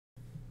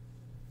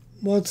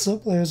What's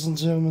up, ladies and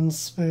gentlemen,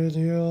 Spade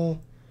here,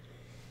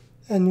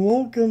 and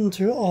welcome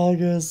to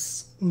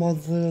August's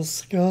monthly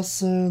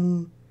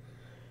discussion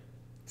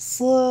 /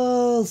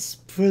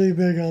 pretty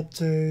big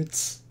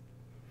updates.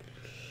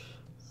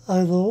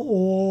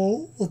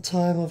 All the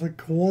time of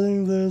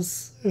recording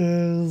this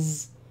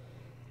is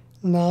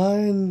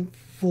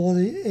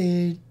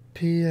 9:48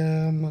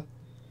 p.m.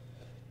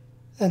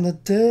 and the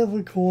day of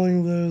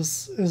recording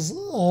this is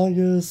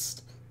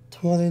August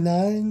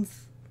 29th.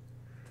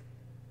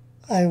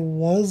 I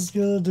was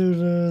gonna do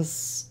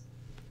this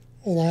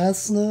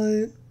last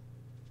night,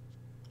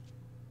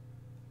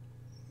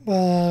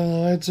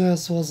 but I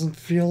just wasn't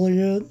feeling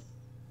it.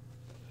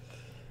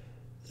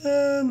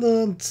 And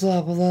on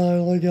top of that, I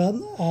only got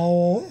an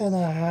hour and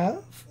a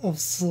half of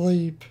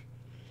sleep.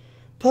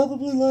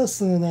 Probably less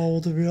than an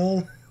hour, to be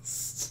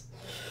honest.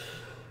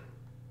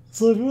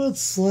 So if you had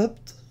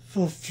slept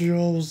for a few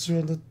hours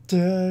during the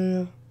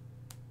day,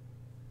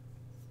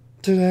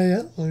 today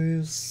at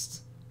least,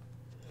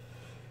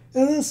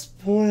 at this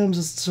point I'm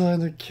just trying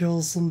to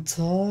kill some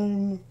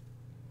time.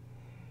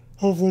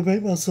 Hopefully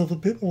make myself a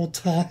bit more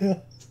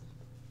tired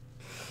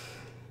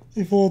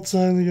before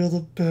time to go to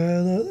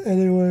bed.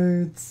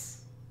 Anyway,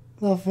 it's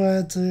enough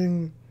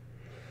ranting.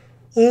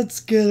 Let's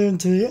get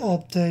into the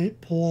update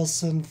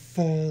portion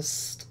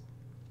first.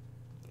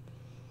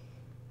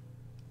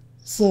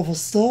 So for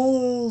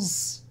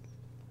starters,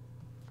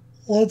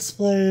 Let's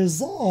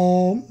Plays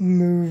are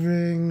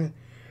moving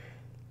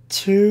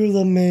to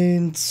the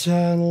main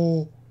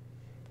channel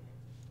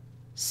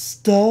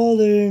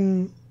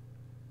starting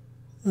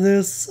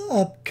this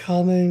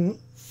upcoming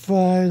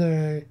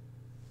Friday.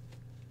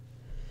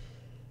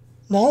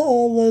 Not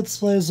all Let's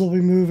Plays will be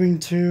moving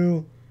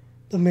to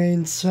the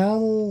main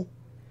channel,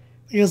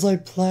 because I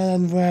plan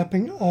on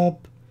wrapping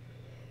up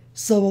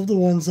some of the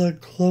ones that are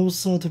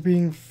closer to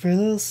being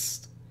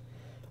finished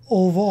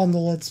over on the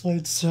Let's Play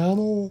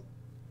channel.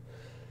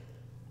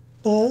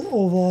 But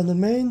over on the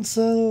main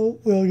channel,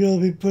 we're going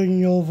to be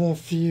bringing over a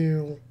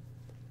few.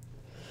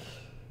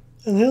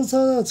 And here's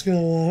how that's going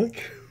to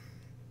work.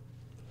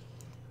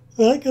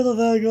 Record of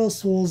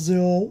Agos War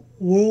Zero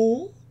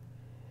will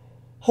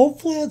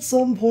hopefully at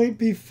some point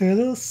be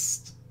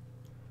finished.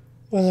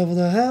 Whenever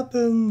that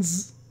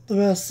happens, the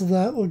rest of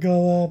that will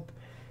go up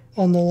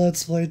on the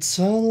Let's Play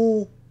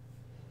channel.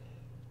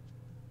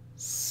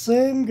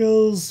 Same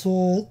goes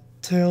for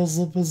Tales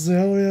of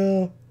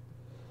Berseria,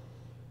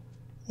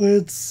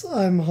 which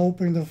I'm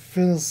hoping to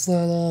finish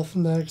that off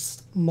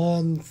next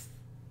month.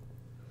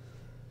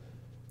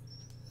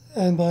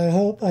 And by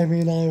hope, I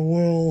mean I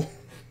will.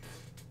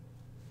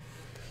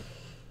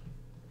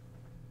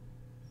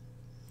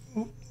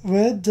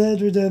 Red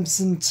Dead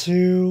Redemption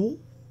 2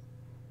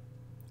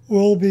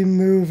 will be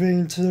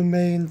moving to the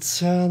main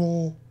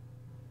channel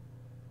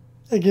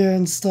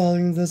again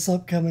starting this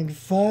upcoming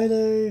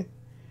Friday,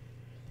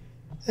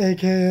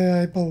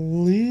 aka I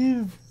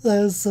believe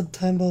that is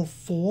September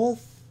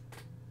 4th.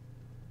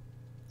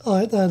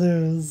 Alright, that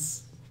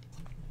is.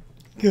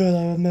 Good,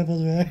 I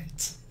remembered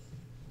right.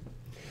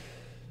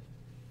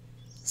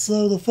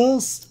 So the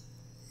first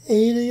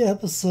 80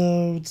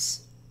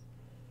 episodes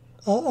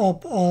are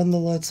up on the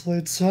Let's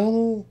Play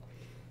channel,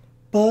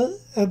 but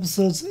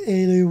episodes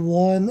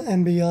 81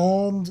 and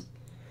beyond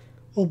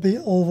will be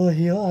over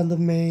here on the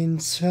main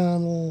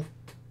channel.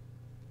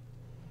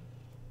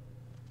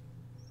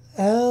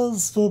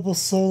 As for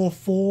Persona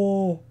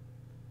 4,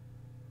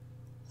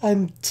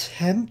 I'm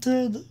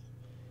tempted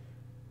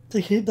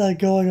to keep that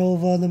going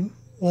over on the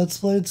Let's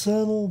Play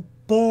channel,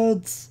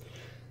 but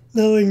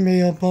knowing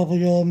me, I'm probably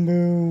gonna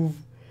move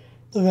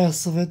the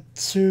rest of it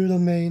to the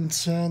main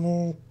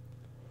channel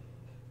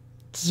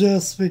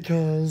just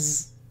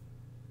because.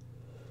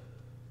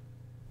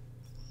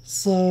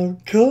 So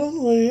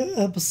currently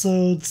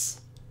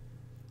episodes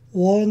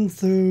 1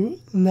 through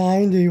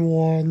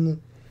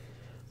 91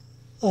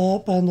 are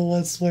up on the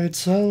Let's Play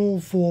channel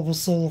for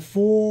Persona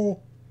 4.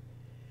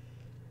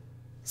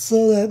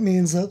 So that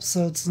means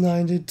episodes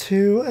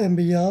 92 and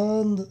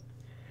beyond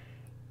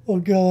will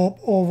go up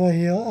over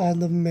here on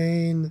the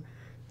main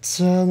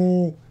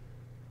channel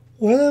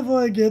whenever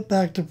I get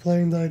back to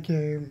playing that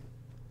game.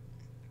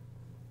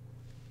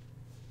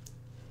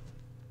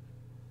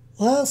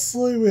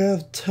 Lastly, we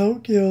have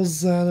Tokyo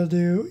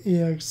Xanadu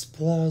EX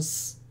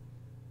Plus.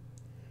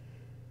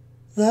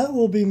 That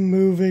will be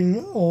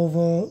moving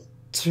over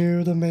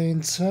to the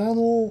main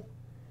channel.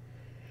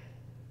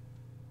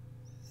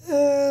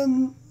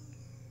 And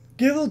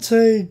give or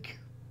take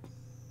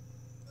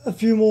a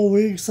few more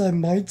weeks, I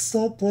might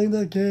stop playing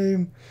that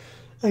game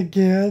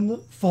again,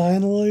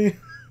 finally.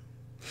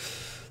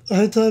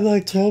 By the time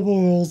October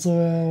rolls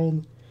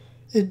around,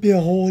 it'd be a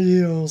whole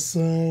year,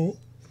 so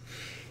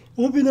it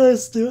would be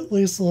nice to do at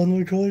least one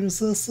recording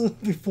session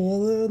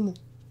before then,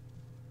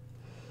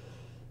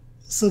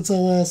 since I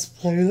last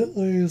played at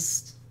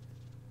least.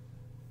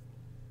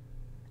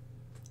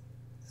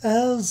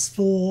 As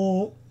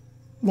for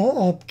the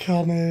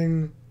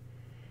upcoming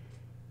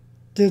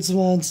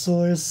Digimon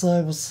Story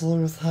Cyber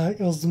Sleuth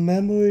Hacker's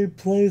Memory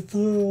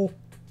playthrough,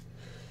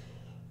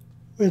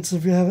 which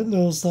if you haven't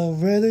noticed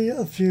already,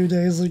 a few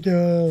days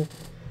ago,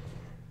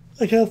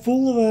 I kind of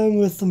fooled around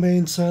with the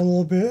main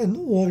channel a bit and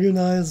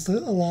organized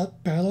it a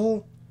lot better.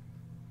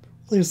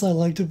 At least I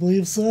like to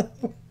believe so.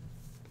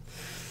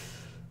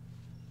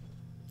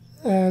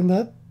 And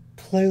that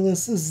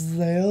playlist is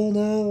there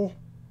now.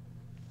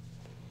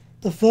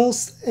 The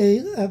first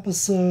 8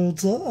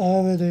 episodes are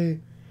already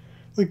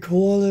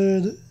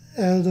recorded,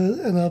 edited,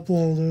 and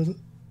uploaded.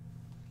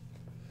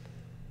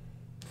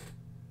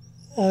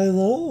 Either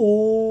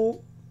or.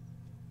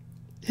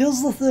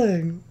 Here's the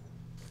thing.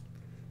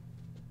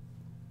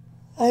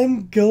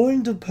 I'm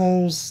going to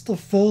post the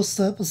first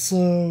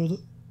episode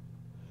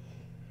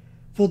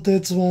for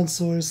SpadeWant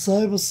Story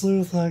Cyber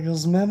Sleuth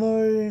Hacker's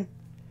Memory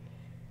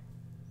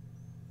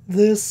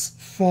this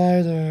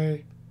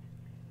Friday.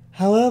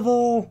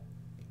 However,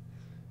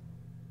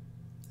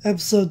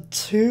 episode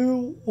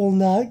 2 will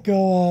not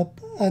go up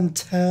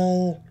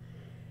until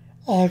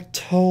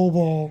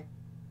October.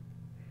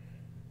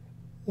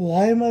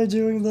 Why am I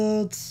doing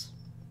that?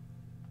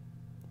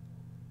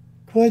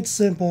 Quite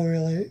simple,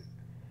 really.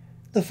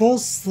 The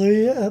first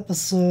 3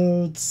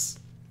 episodes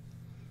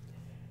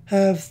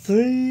have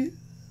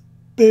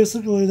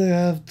basically they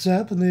have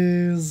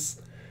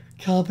Japanese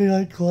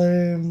copyright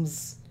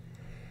claims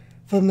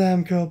from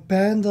Namco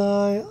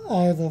Bandai,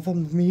 either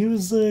from the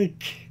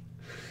music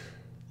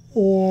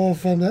or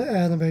from the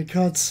anime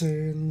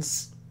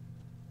cutscenes.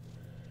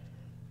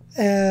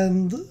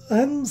 And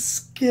I'm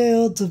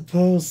scared to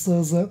post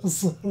those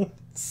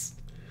episodes.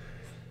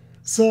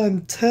 So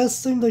I'm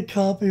testing the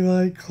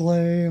copyright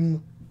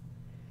claim.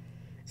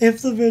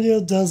 If the video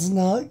does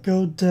not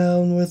go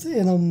down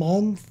within a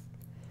month,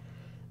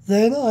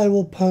 then I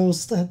will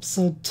post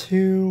episode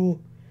 2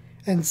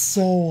 and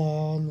so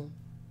on.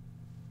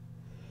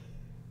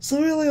 So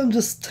really I'm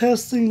just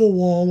testing the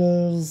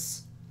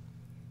waters,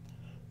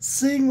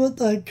 seeing what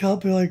that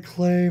copyright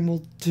claim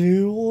will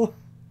do,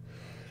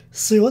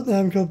 see what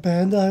Namco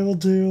Bandai will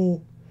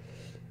do.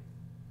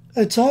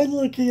 I tried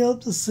looking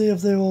up to see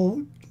if they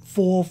will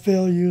for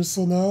fair use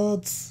or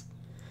not.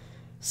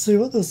 See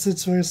what the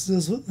situation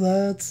is with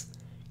that.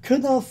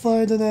 Could not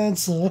find an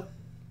answer.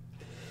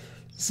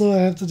 So I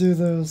have to do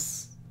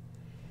this.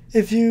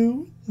 If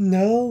you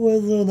know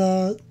whether or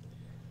not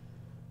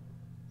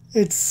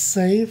it's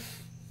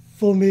safe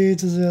for me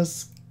to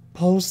just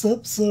post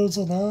episodes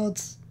or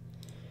not,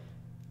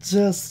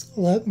 just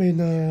let me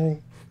know.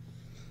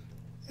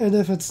 And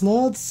if it's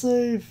not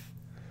safe,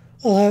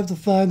 I'll have to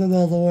find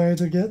another way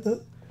to get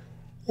the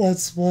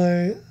Let's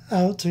Play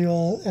out to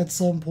y'all at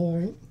some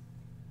point.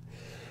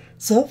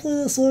 So hopefully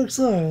this works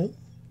out.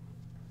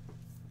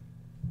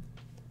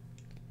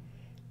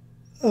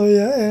 Oh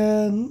yeah,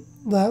 and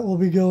that will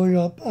be going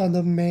up on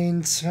the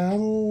main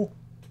channel.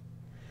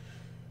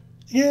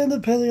 Again,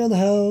 depending on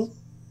how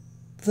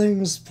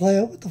things play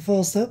out with the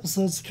first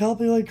episode's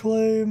copyright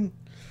claim,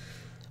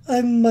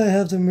 I might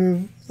have to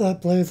move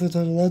that playthrough to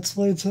the Let's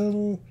Play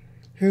channel.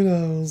 Who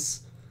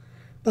knows?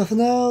 But for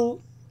now,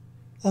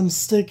 I'm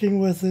sticking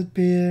with it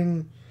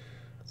being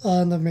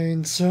on the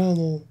main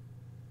channel.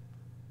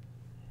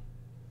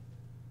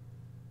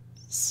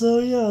 So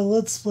yeah,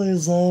 Let's Play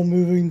is all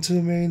moving to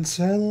the main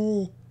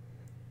channel.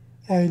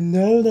 I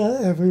know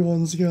not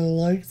everyone's gonna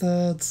like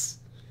that.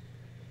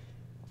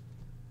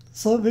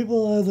 Some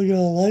people are either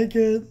gonna like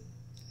it,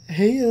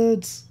 hate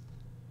it,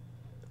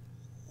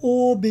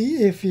 or be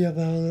iffy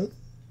about it.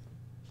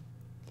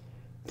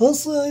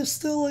 Personally, I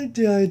still like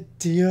the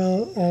idea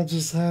of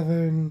just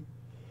having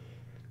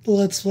the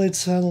Let's Play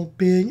channel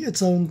being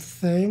its own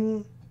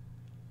thing.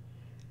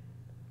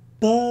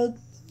 But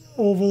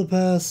over the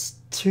past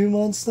 2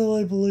 months now,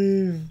 I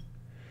believe,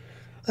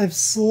 I've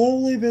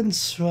slowly been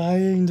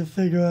trying to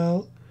figure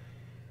out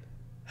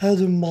how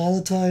to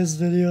monetize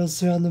videos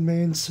here on the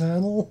main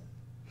channel.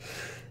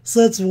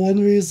 So that's one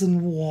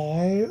reason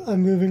why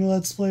I'm moving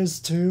Let's Plays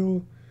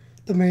to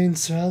the main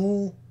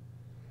channel,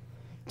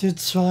 to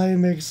try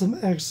and make some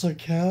extra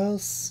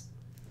cash.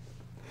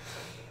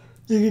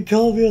 You can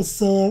call me a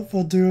sub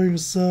for doing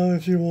so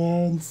if you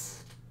want.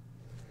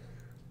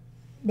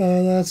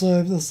 But that's what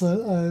I've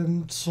decided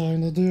I'm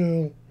trying to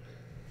do.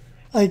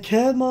 I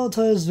can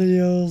monetize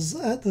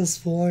videos at this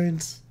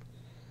point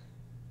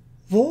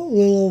for a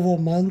little over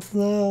a month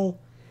now,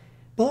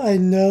 but I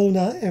know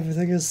not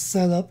everything is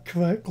set up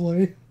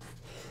correctly,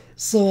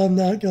 so I'm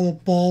not gonna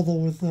bother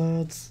with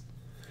that.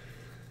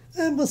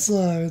 And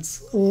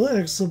besides, a little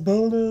extra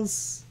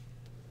bonus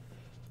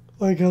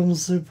when it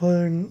comes to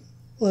putting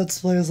Let's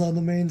Plays on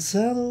the main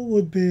channel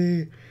would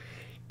be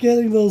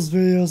getting those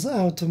videos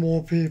out to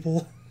more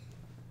people.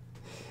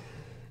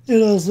 You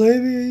know, so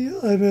maybe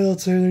I'm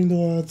entertaining the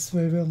lots,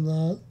 maybe I'm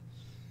not.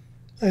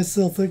 I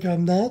still think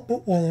I'm not,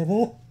 but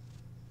whatever.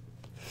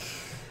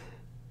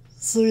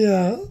 So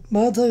yeah,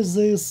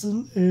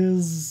 monetization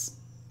is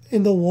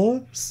in the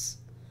works.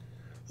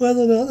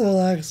 Whether or not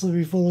it'll actually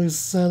be fully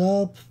set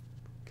up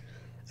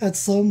at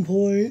some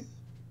point,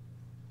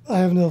 I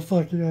have no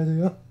fucking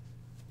idea.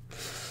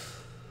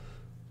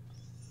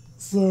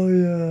 So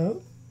yeah.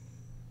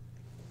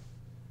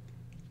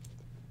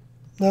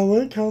 Now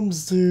when it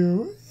comes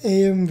to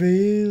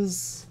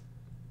AMVs,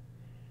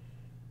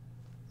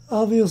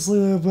 obviously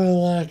there's been a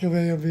lack of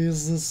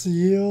AMVs this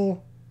year.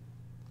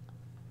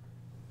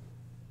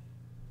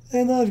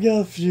 And I've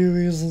got a few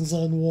reasons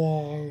on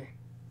why.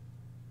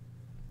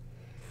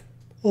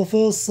 Well,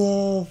 first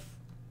off,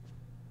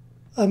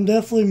 I'm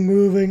definitely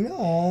moving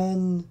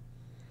on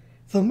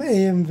from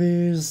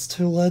AMVs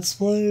to Let's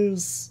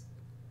Plays.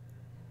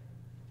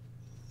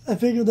 I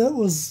figured that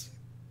was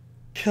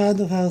kind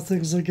of how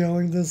things are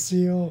going this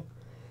year.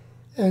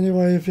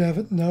 Anyway, if you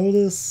haven't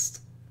noticed.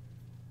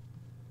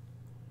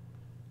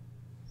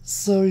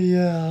 So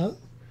yeah,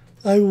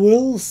 I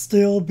will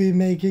still be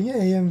making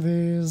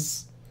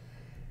AMVs.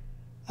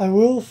 I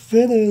will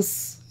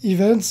finish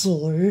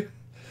eventually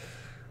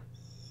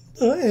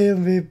the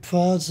AMV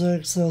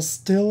projects that are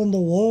still in the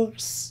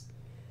works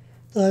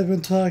that I've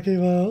been talking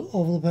about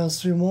over the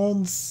past few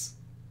months.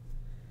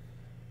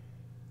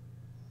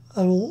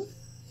 I will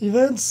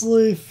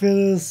eventually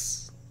finish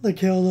the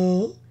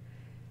Killer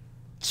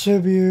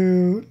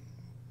tribute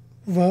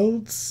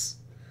votes.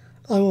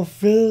 I will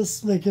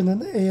finish making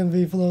an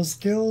AMV for those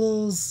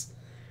killers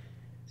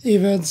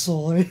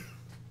eventually.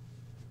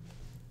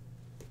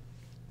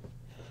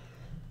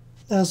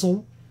 As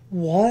to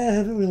why I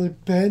haven't really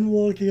been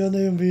working on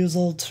AMVs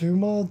all 2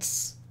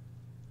 months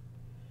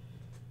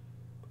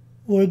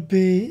would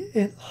be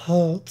it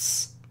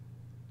hurts.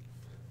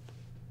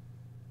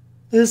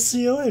 This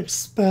year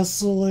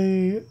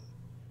especially,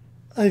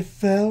 I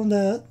found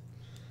that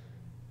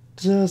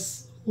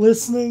just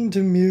listening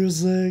to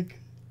music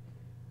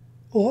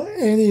or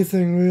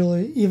anything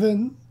really,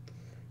 even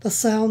the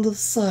sound of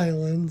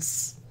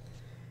silence,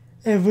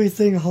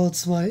 everything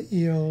hurts my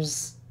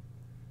ears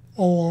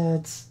a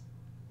lot.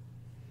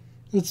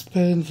 It's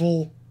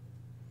painful.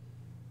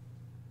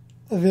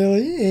 A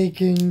very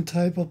aching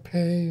type of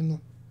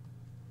pain.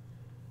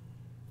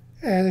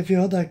 And if you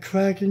heard that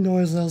cracking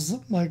noise, that was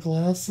my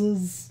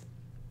glasses.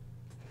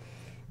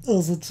 I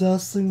was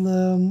adjusting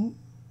them.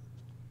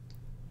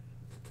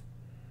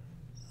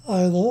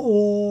 Either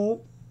or.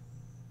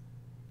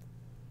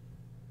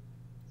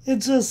 It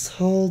just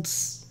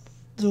hurts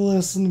to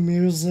listen to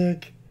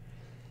music,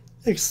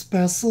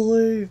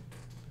 especially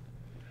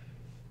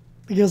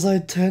because I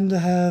tend to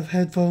have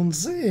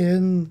headphones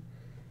in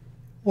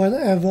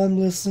whenever I'm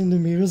listening to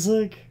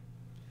music.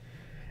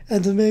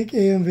 And to make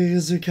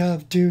AMVs, you kind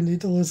of do need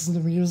to listen to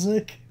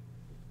music.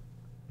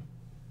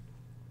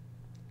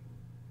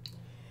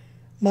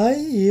 My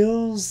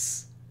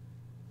ears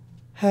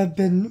have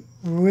been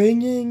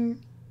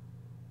ringing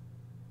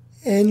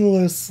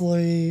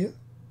endlessly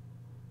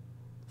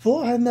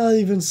for I'm not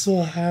even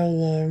sure how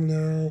long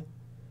now.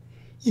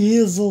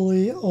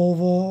 Easily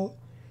over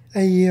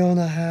a year and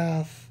a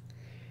half,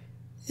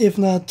 if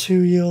not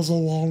 2 years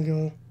or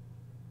longer.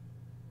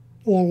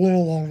 Or a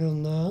little longer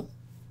than that.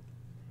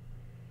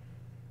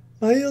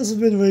 My ears have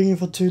been ringing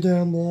for too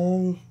damn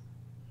long.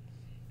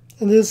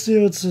 And this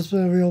year it's just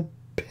been a real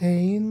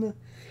pain.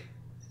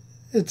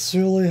 It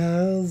surely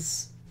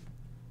has.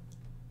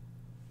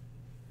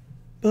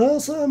 But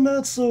also I'm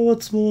not sure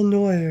what's more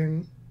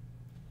annoying.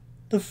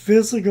 The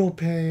physical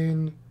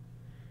pain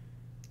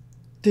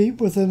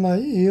deep within my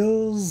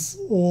ears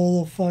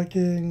or the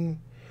fucking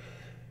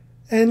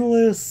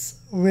endless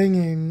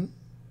ringing.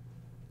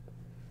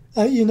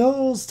 You know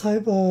those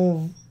type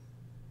of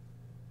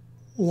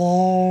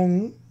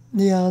long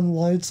neon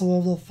lights or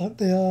whatever the fuck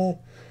they are?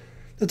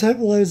 The type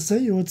of lights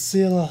that you would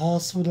see in a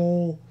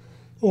hospital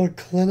or a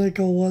clinic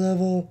or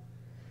whatever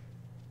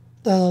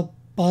that are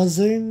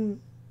buzzing.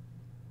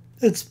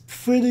 It's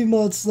pretty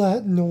much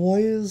that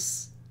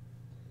noise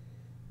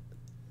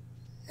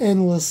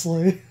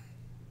endlessly.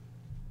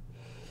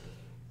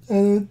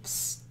 And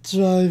it's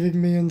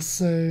driving me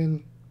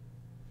insane.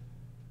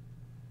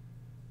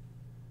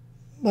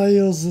 My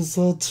ears just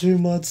are too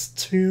much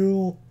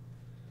to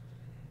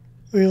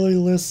really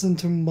listen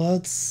to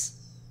much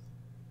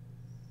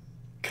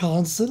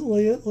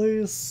constantly, at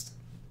least.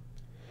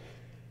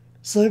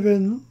 So I've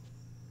been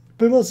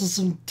pretty much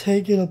just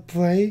taking a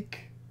break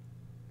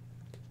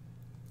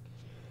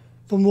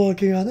from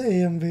working on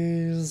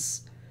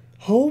AMVs,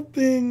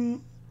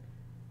 hoping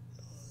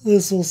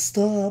this will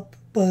stop,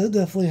 but it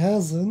definitely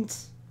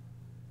hasn't.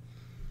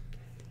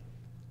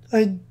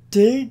 I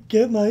did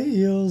get my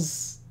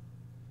ears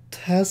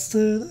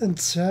tested and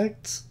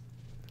checked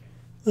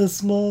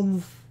this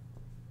month.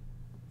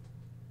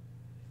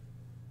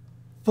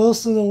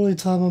 First and only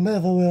time I'm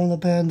ever wearing a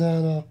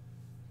bandana.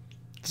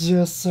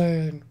 Just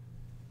saying.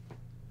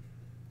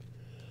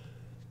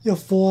 You're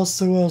forced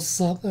to wear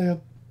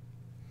something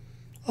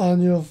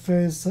on your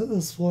face at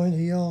this point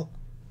here.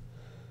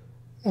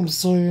 I'm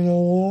sure you know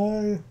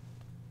why.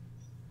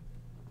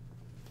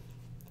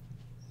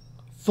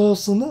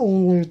 First and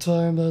only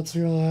time that's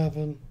gonna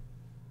happen.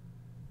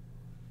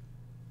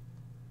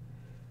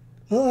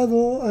 Well, I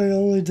know I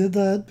only did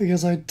that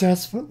because I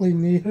desperately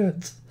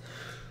needed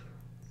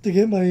to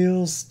get my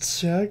ears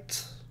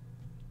checked.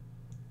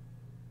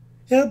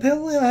 Yeah,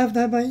 apparently I haven't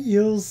had my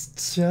ears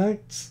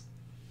checked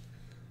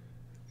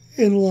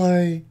in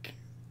like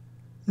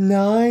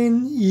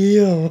 9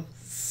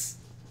 years.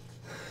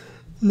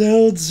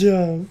 No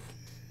joke.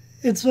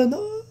 It's been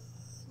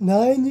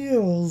 9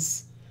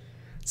 years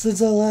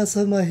since I last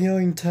had my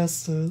hearing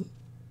tested.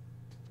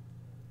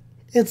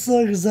 It's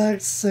the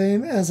exact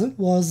same as it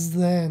was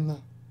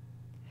then.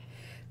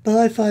 But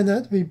I find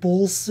that to be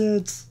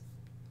bullshit.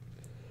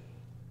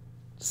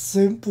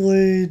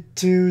 Simply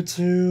due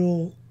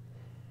to...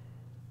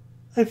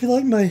 I feel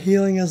like my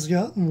hearing has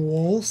gotten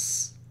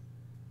worse.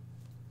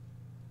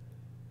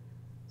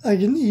 I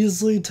can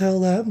easily tell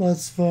that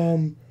much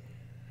from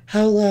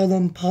how loud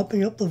I'm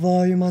popping up the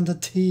volume on the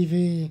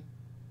TV.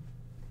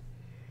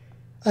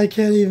 I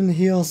can't even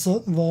hear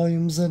certain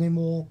volumes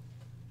anymore.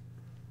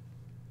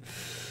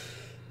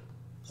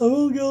 I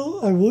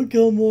will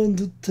go more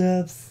into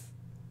depth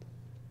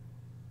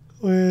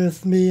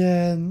with me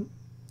and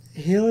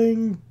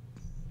hearing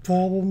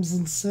problems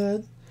and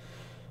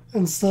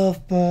stuff,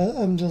 but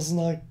I'm just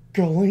not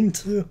going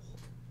to.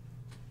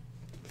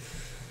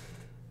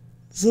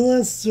 So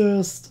let's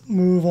just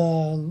move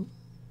on.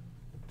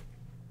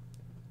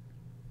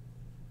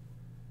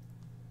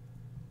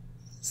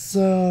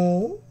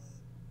 So,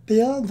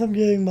 beyond from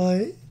getting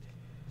my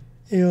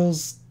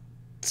ears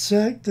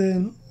checked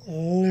in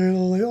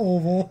literally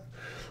over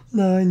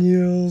 9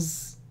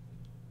 years,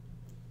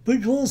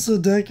 but close to a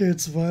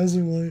decade,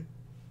 surprisingly.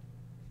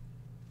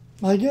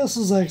 My guess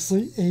is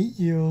actually 8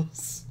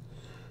 years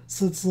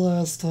since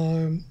last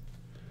time,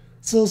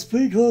 so it's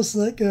pretty close to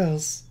that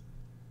guess.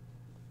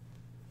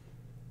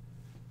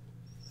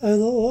 I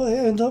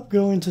end up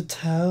going to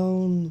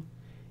town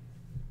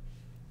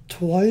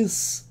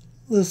twice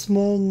this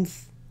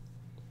month,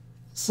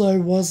 so I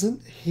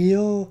wasn't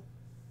here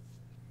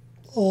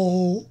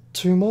all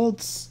 2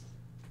 months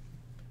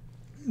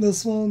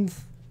this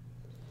month.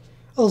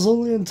 I was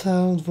only in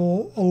town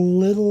for a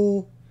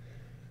little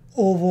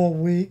over a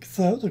week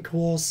throughout the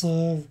course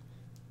of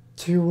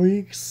 2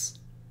 weeks,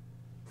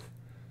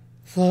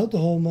 throughout the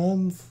whole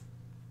month.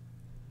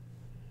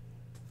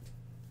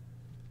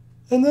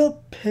 Ended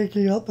up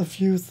picking up a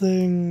few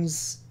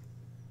things.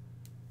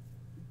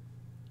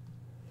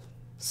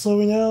 So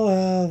we now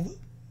have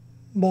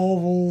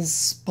Marvel's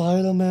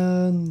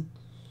Spider-Man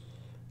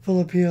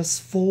for the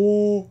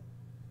PS4.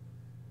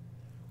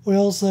 We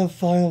also have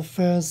Final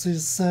Fantasy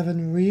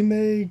VII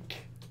Remake.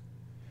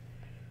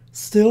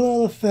 Still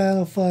not a fan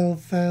of Final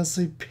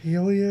Fantasy,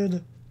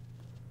 period.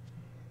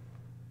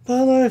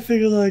 But I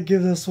figured I'd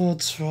give this one a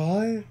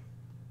try.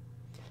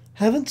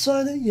 Haven't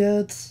tried it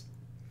yet.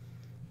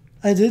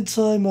 I did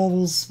try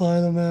Marvel's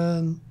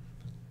Spider-Man.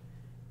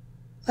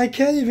 I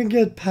can't even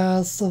get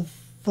past the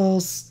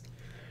first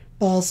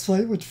boss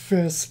fight with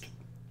Fisk.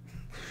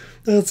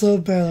 That's how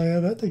bad I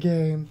am at the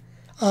game.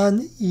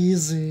 On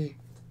easy.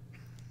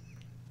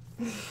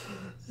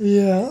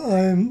 Yeah,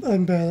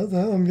 I'm bad at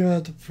that. I'm gonna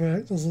have to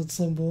practice at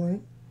some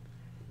point.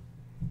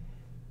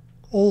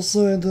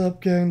 Also ended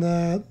up getting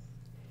that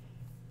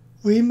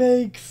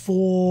remake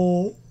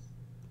for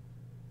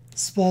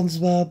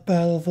SpongeBob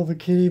Battle for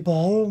Bikini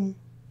Bottom.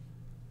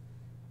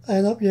 I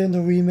ended up getting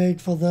the remake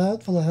for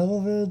that for the hell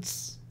of it.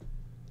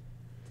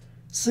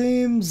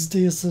 Seems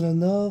decent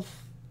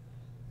enough.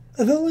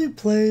 I've only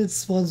played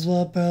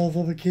SpongeBob Battle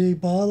for Bikini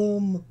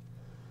Bottom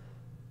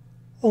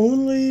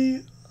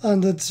only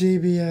on the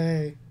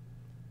GBA.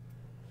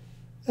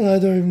 And I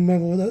don't even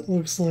remember what that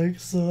looks like,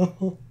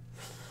 so...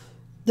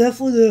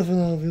 Definitely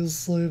different,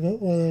 obviously,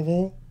 but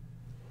whatever.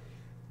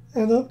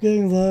 Ended up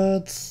getting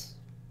that.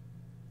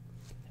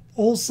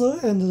 Also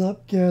ended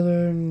up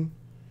getting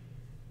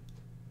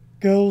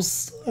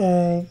Ghost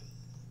of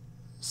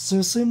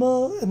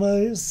Tsushima. Am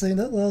I saying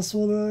that last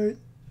one right?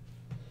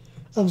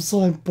 I'm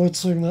sorry, I'm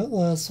butchering that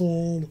last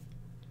one.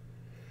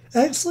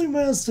 I actually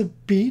managed to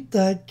beat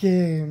that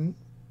game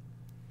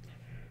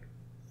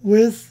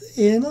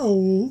within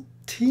a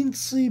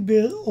teensy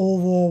bit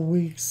over a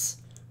week's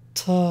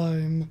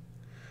time.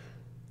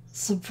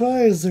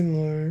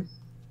 Surprisingly.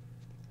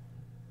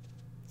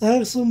 The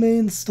actual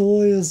main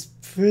story is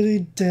pretty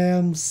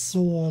damn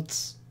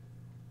short.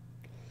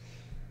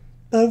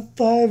 About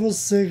 5 or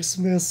 6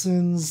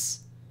 missions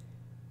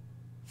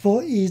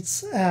for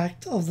each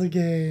act of the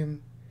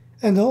game.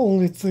 And there are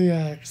only 3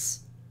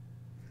 acts.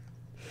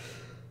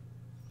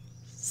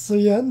 So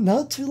yeah,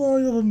 not too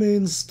long of a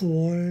main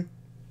story.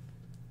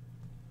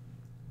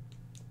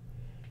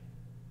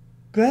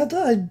 Granted,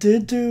 I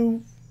did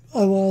do,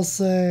 I want to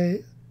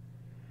say,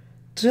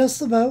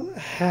 just about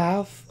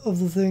half of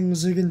the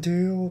things you can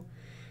do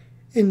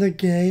in the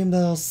game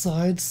that are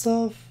side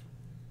stuff.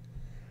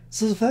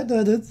 So the fact that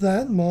I did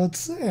that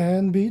much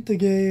and beat the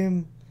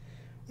game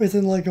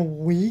within like a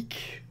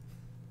week,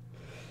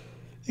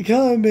 it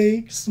kind of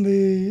makes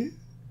me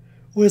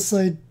wish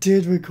I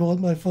did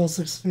record my first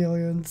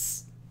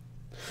experience.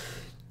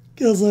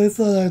 Because I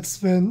thought I'd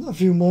spend a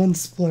few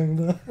months playing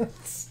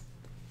that.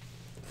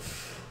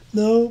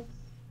 No,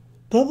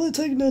 probably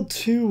take another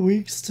 2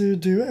 weeks to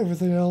do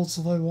everything else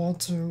if I want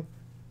to.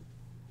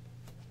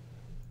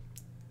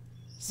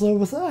 So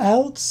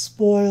without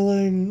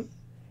spoiling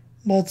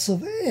much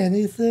of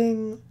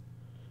anything,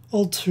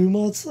 or too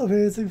much of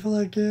anything for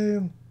that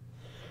game,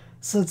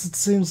 since it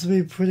seems to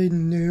be pretty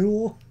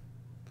new.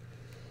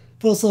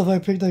 First off, I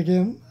picked that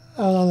game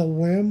out on a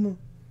whim.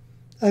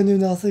 I knew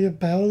nothing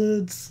about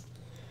it,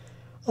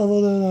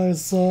 other than I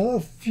saw a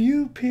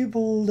few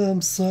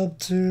people sub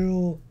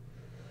to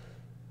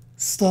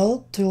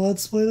start to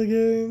let's play the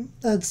game.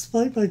 That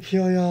spiked my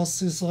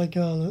curiosity, so I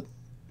got it.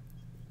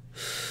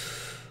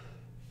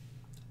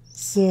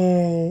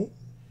 So,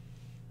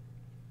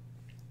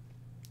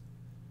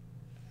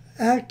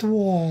 Act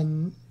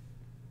 1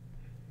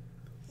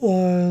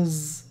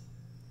 was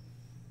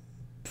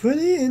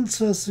pretty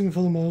interesting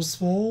for the most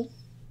part.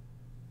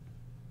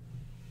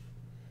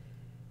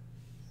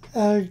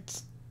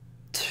 Act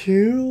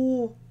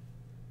 2,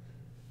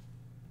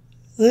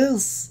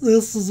 this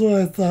is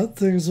where I thought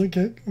things would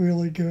get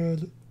really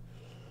good.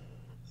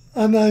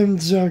 I'm not even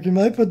joking.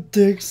 My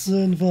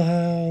prediction for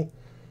how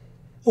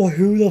or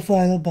who the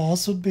final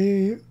boss would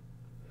be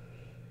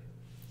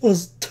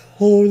was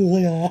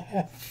totally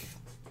off.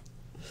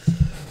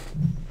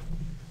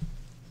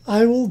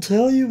 I will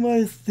tell you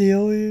my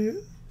theory,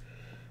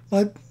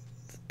 my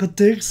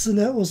prediction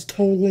that was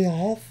totally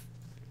off.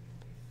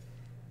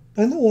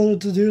 But in order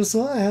to do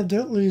so, I had to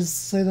at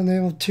least say the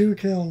name of two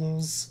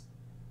killers.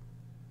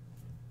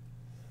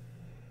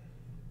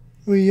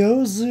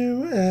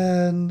 Ryozu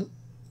and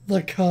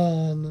the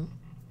Khan.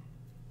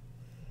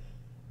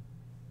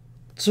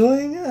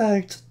 During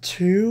Act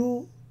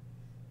 2,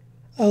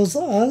 I was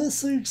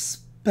honestly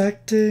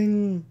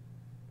expecting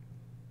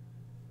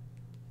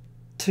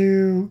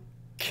to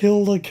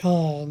kill the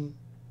Khan.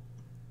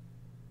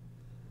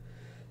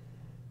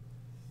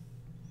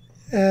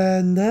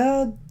 And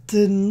that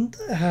didn't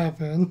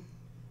happen.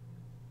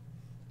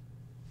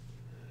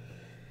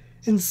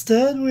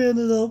 Instead, we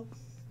ended up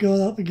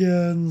going up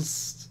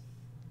against,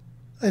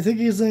 I think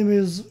his name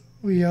is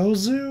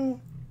Ryozu.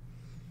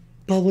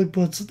 Probably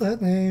puts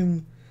that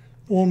name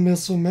or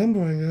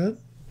misremembering it.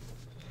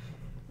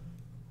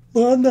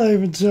 But I'm not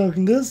even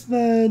joking. This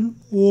man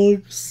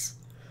looks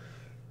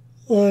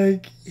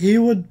like he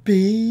would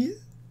be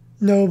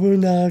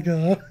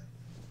Nobunaga.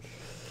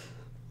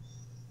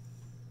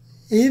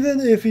 Even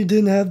if he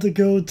didn't have the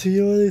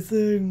goatee or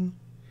anything,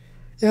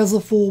 he has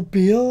a full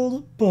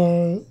beard,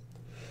 but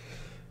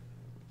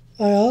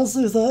I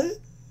honestly thought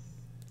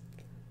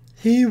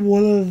he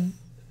would have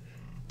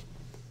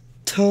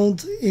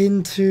turned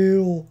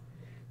into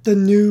the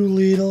new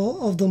leader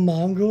of the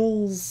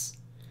Mongols,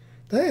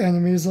 the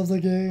enemies of the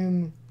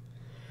game.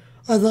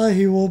 I thought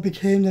he would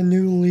became the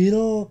new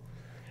leader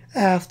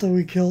after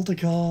we killed the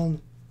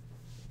Khan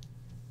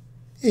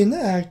in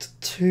Act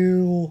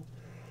 2.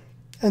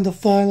 And the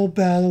final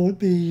battle would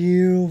be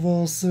you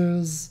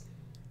versus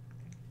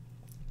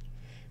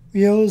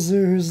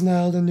Ryozu, who's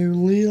now the new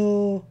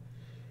leader,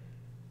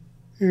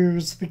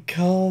 who's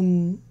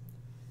become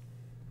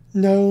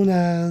known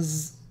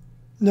as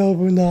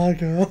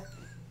Nobunaga.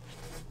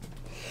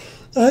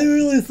 I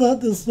really thought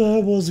this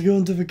man was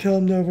going to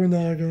become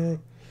Nobunaga.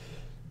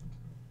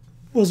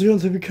 Was going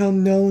to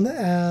become known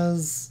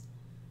as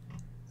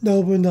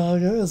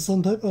Nobunaga, as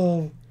some type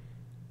of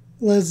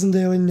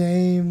legendary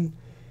name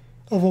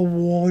of a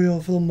warrior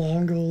for the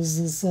Mongols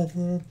or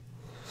something.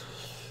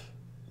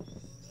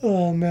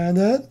 Oh man,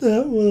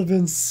 that would have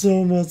been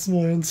so much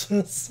more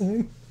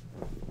interesting.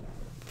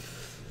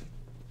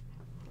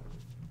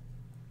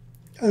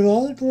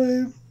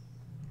 Ironically,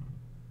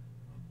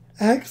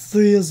 Act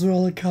 3 is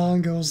where the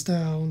Khan goes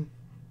down.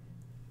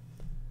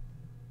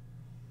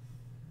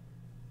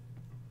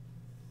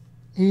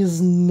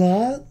 He's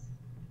not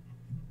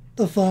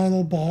the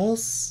final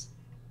boss.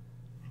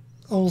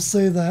 I will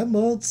say that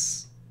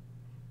much.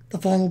 The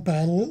final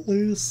battle, at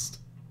least.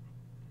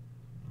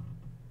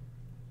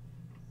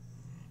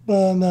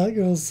 But I'm not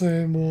going to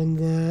say more than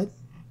that.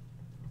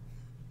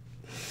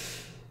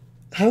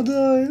 How did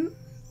I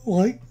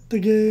like the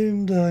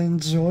game? Did I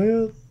enjoy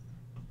it?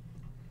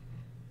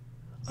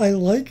 I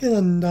like it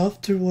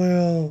enough to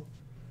where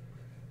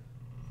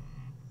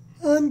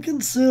I'm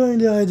considering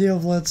the idea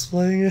of let's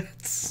playing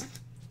it.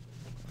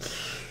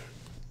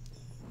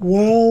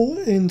 Well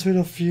into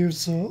the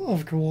future,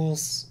 of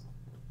course.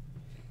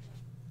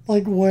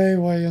 Like way,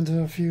 way into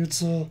the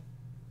future.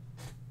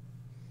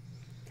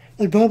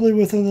 Like probably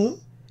within the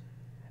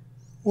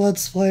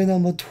Let's Play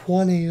number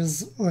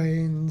 20's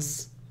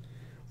range.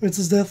 Which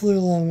is definitely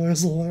a long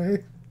ways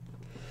away.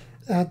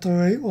 At the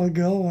rate we're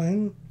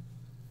going.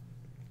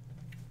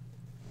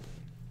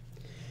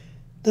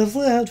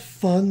 Definitely had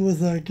fun with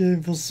that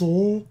game for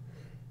sure.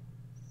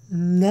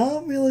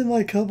 Not really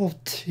my cup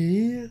of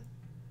tea.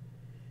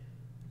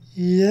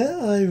 Yeah,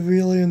 I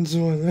really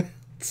enjoyed it.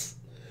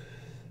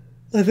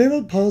 My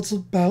favorite parts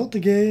about the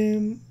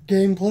game,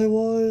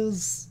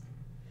 gameplay-wise,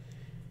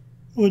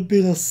 would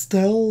be the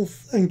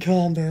stealth and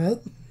combat.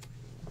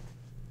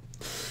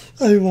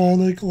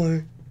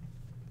 Ironically.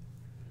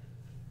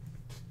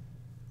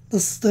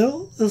 There's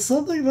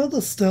something about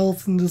the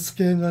stealth in this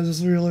game that I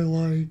just really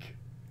like.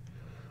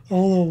 I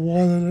don't know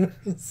what it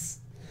is,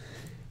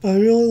 but I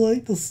really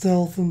like the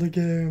stealth in the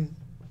game.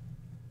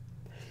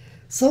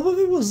 Some of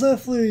it was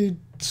definitely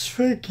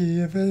tricky,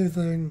 if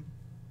anything.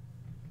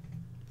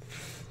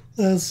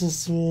 That's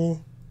just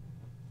cool.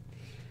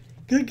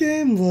 Good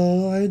game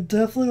though, I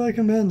definitely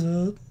recommend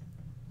it.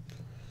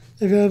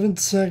 If you haven't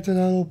checked it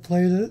out or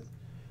played it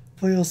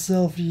for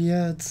yourself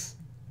yet.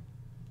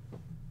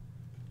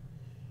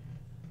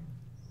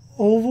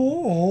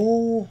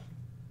 Overall,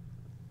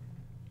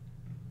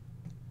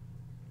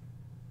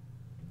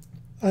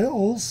 I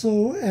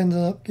also ended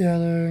up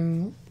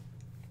getting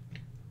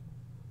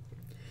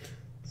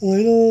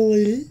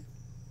literally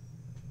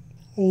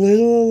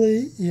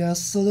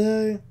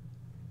yesterday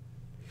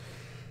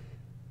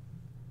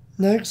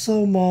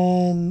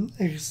Nexomon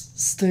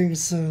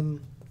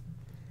Extinction.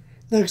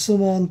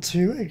 Nexomon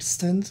 2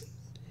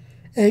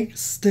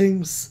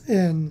 Extinks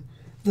in.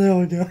 There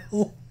we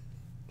go.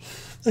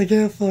 I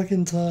can't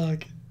fucking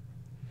talk.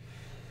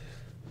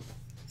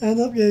 End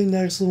up getting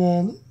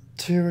Nexomon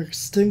 2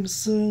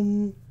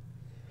 Extinction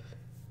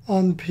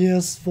on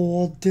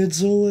PS4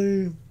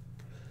 digitally.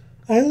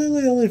 I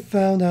literally only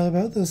found out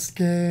about this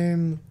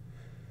game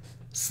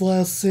 /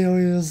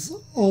 series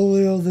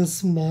earlier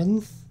this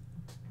month.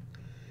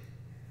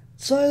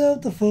 Tried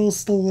out the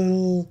first a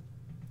little.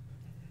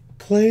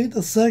 Played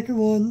the second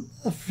one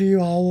a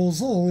few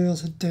hours earlier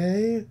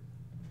today.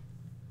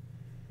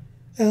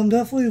 And I'm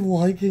definitely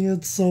liking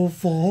it so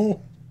far.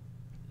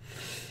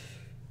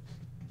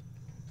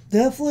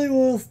 Definitely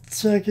worth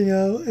checking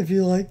out if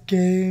you like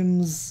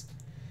games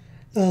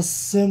that are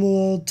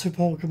similar to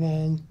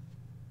Pokemon.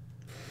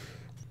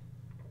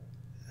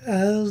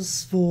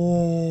 As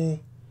for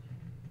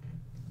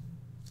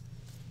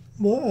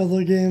what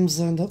other games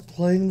I end up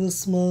playing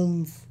this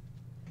month,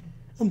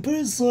 I'm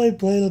pretty sure I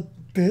played a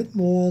bit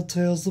more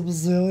Tales of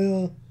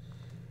Berseria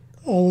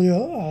earlier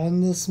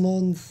on this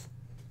month.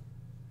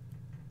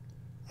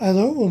 I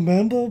don't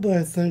remember, but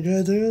I think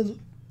I did.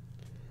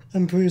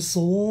 I'm pretty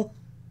sure.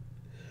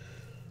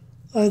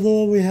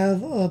 Although we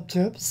have up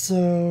to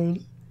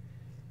episode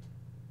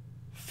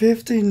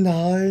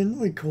 59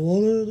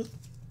 recorded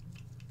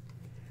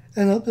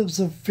and up to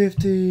episode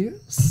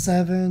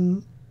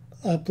 57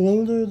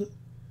 uploaded,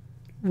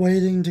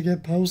 waiting to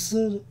get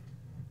posted.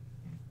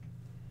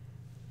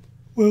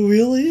 We're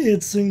really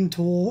inching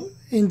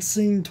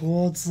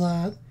towards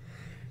that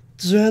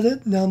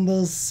dreaded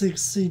number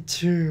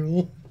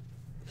 62.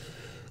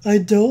 I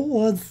don't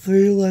want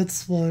 3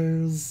 Let's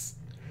Plays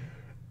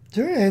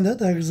to end at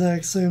the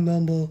exact same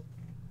number.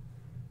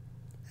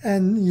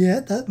 And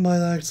yet that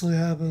might actually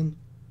happen.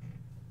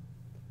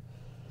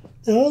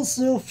 There are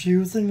still a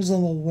few things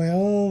I'm aware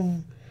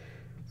of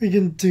we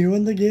can do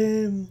in the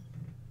game.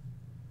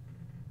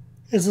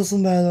 It's just a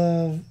matter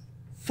of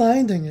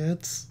finding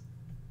it.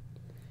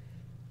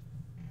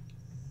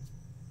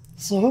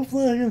 So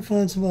hopefully I can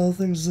find some other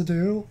things to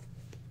do.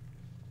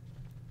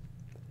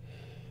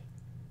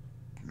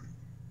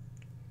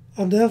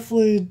 I'm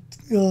definitely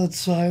gonna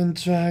try and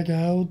drag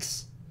out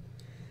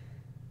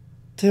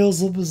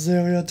Tales of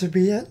Berseria to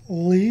be at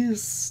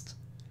least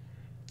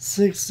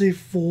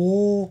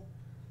 64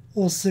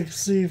 or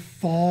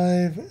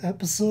 65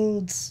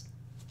 episodes.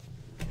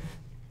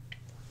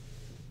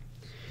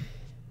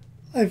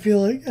 I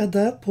feel like at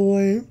that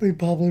point we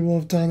probably will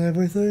have done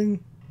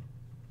everything,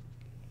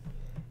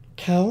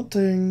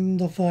 counting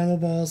the final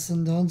boss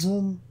and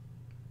dungeon.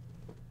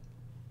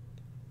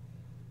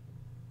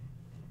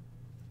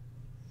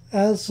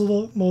 As for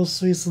the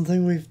most recent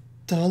thing we've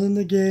done in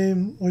the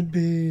game would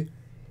be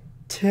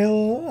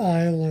Terror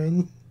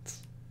Island.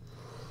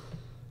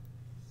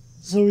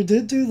 So we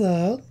did do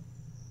that.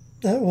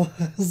 That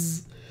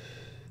was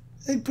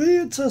a pretty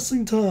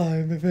interesting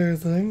time, if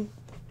anything.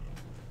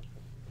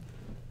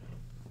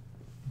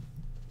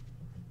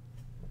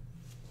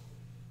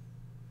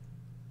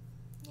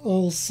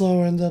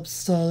 Also end up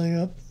starting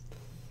up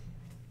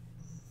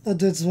a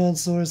Digimon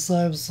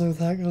Suicide Sleuth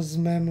Hacker's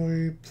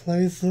Memory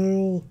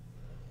playthrough.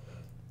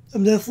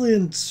 I'm definitely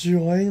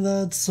enjoying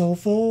that so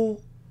far.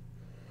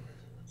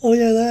 Oh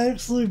yeah, that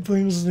actually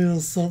brings me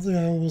to something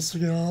I almost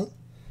forgot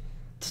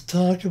to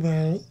talk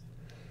about.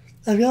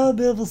 I've got a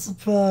bit of a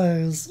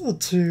surprise or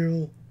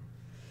two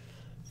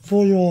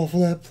for you all for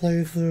that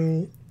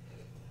playthrough.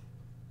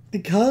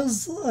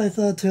 Because I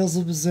thought Tales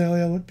of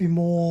Berseria would be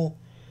more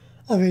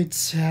of a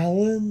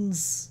challenge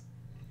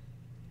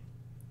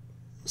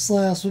 /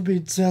 would be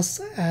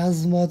just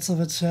as much of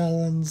a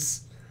challenge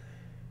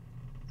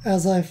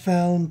as I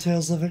found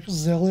Tales of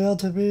Exilia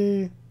to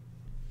be.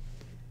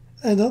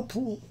 I ended up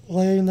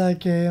playing that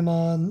game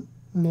on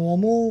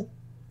normal,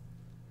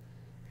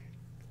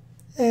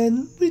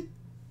 and we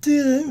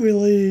didn't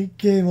really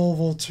game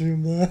over too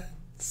much.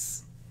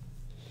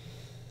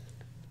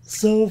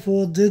 So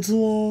for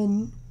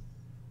Digimon,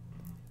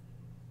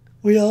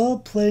 we are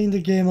playing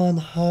the game on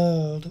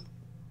hard.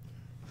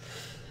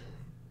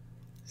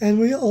 And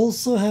we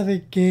also have a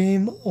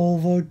game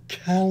over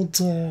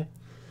counter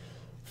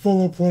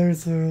for the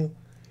playthrough.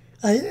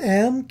 I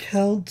am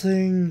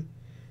counting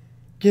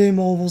game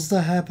overs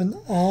that happen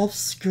off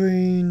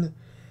screen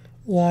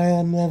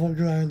while I'm level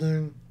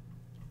grinding.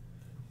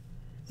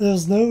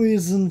 There's no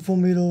reason for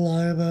me to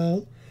lie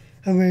about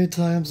how many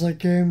times I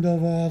gamed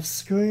over off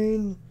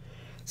screen,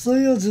 so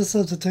you'll just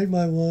have to take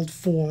my word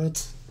for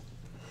it.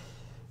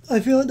 I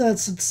feel like that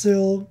should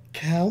still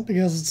count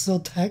because it's still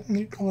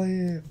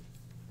technically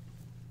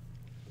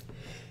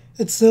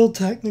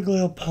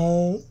a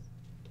part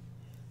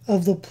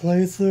of the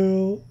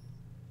playthrough,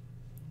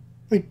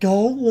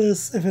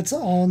 regardless if it's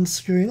on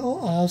screen or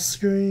off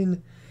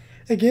screen.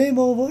 A game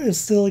over is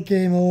still a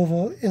game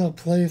over in a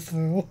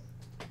playthrough.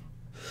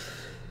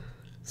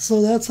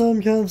 So that's how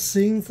I'm kind of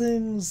seeing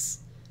things.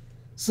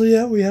 So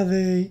yeah, we have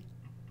a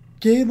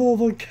game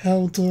over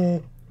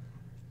counter,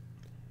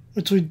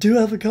 which we do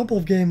have a couple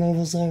of game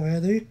overs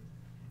already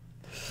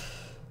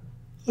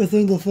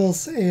within the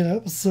first 8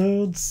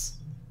 episodes.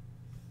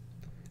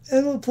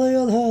 And we'll play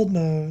on hard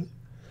mode.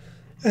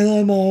 And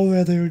I'm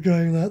already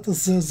regretting that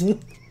decision.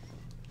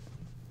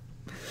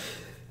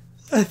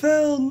 I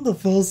found the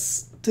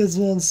first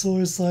SpadeWant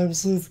Cyber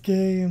Sleuth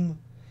game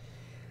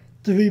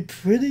to be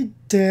pretty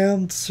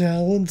damn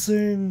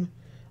challenging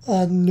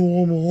on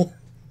normal.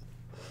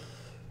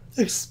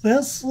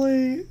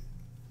 Especially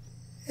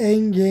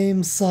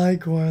in-game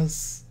side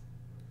quests.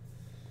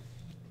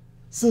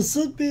 So it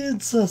should be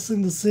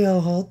interesting to see how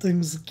hard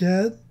things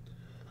get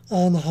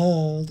on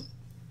hard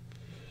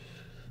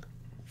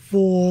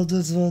for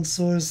this one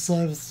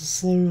Cyber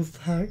Sleuth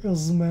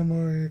Hacker's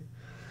Memory.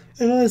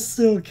 And I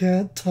still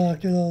can't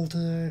talk at all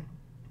today.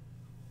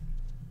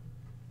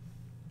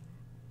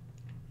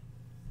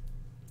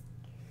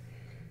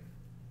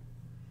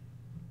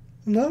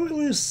 I'm not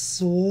really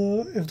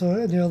sure if there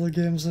are any other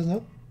games I'm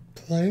not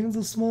playing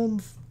this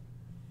month.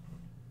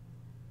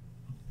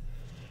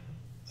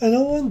 I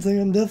know one thing,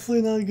 I'm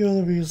definitely not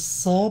going to be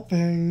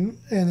sopping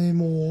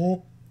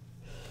anymore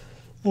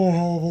for a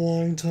hell of a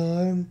long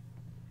time.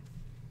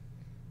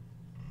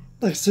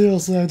 Like,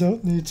 seriously, I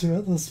don't need to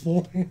at this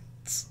point.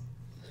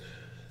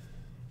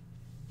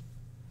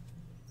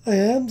 I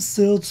am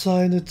still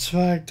trying to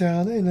track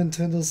down a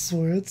Nintendo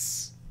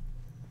Switch.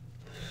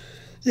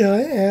 Yeah,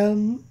 I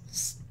am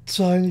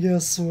trying to get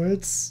a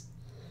Switch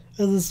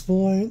at this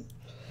point.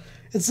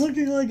 It's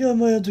looking like I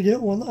might have to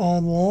get one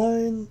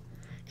online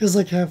because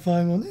I can't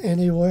find one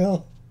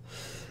anywhere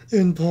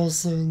in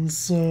person,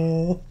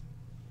 so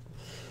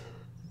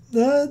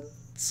that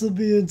should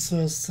be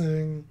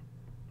interesting.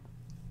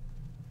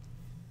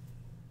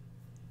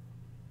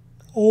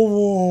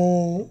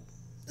 Overall,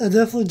 I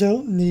definitely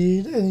don't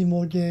need any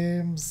more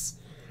games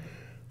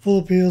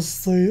for the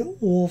PS3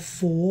 or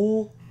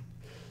 4.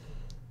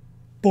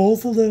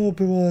 Both of them are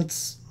pretty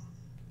much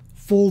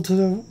full to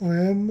the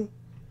rim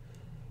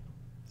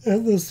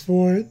at this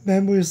point.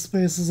 Memory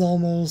space is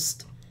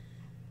almost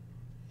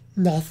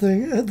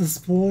nothing at this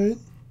point.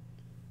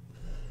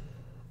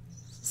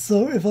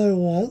 So if I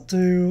want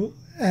to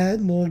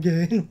add more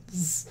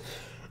games,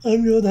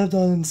 I'm going to have to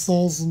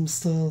uninstall some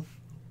stuff.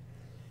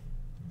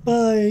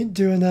 But I ain't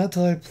doing that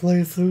till I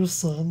play through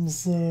some,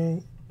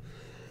 so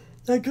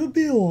that could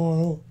be a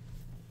while.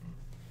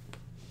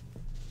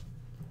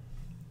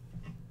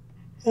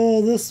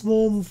 This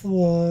month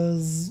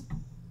was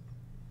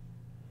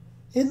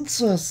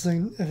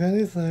interesting, if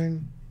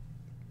anything.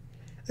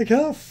 It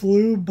kind of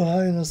flew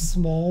by in a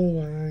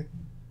small way.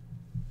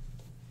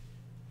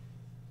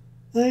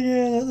 Then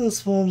again, at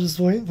this point, I'm just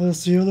waiting for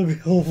this year to be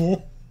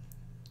over.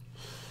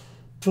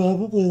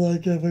 Probably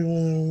like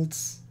everyone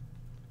else.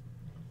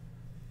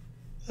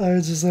 I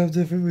just have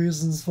different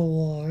reasons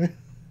for why.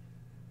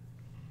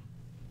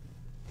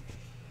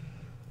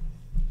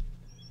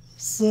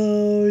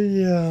 So,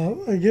 yeah,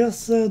 I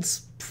guess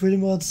that's pretty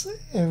much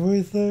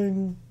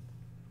everything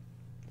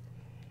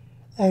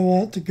I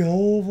want to go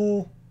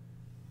over.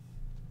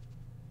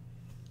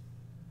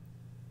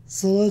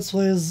 So Let's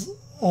Play is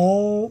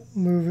all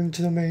moving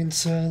to the main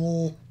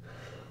channel,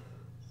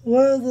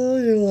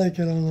 whether you like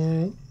it or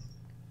not.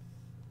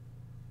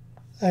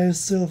 I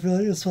still feel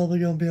like it's probably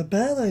going to be a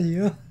bad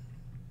idea,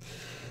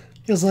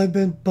 because I've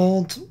been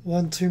burnt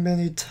one too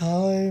many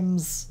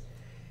times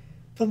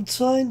from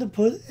trying to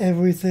put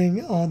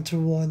everything onto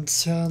one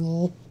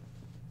channel.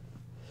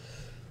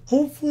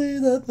 Hopefully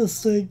that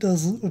mistake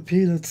doesn't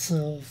repeat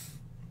itself.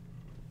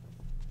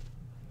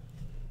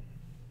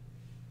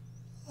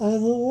 Either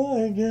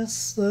way, I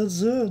guess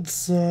that's it,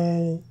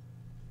 so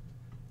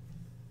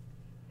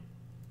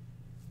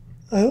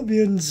I hope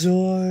you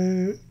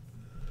enjoy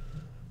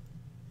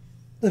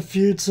the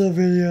future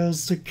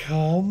videos to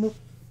come.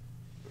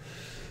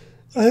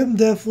 I am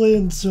definitely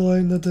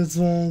enjoying the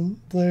SpadeWant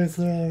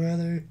playthrough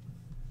already.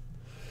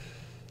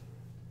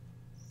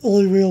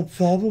 Only real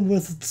problem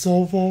with it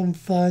so far I'm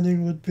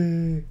finding would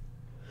be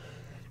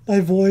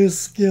my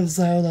voice gives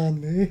out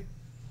on me.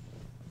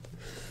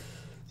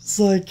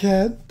 So I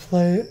can't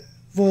play it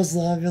for as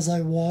long as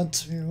I want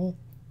to.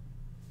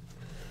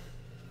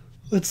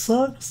 Which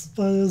sucks,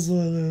 but it is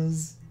what it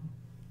is.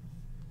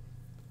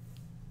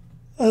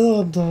 I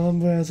know I'm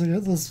done ranting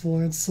at this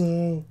point,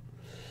 so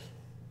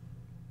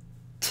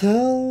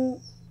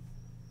till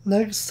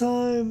next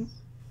time,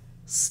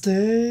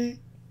 stay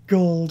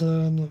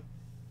golden.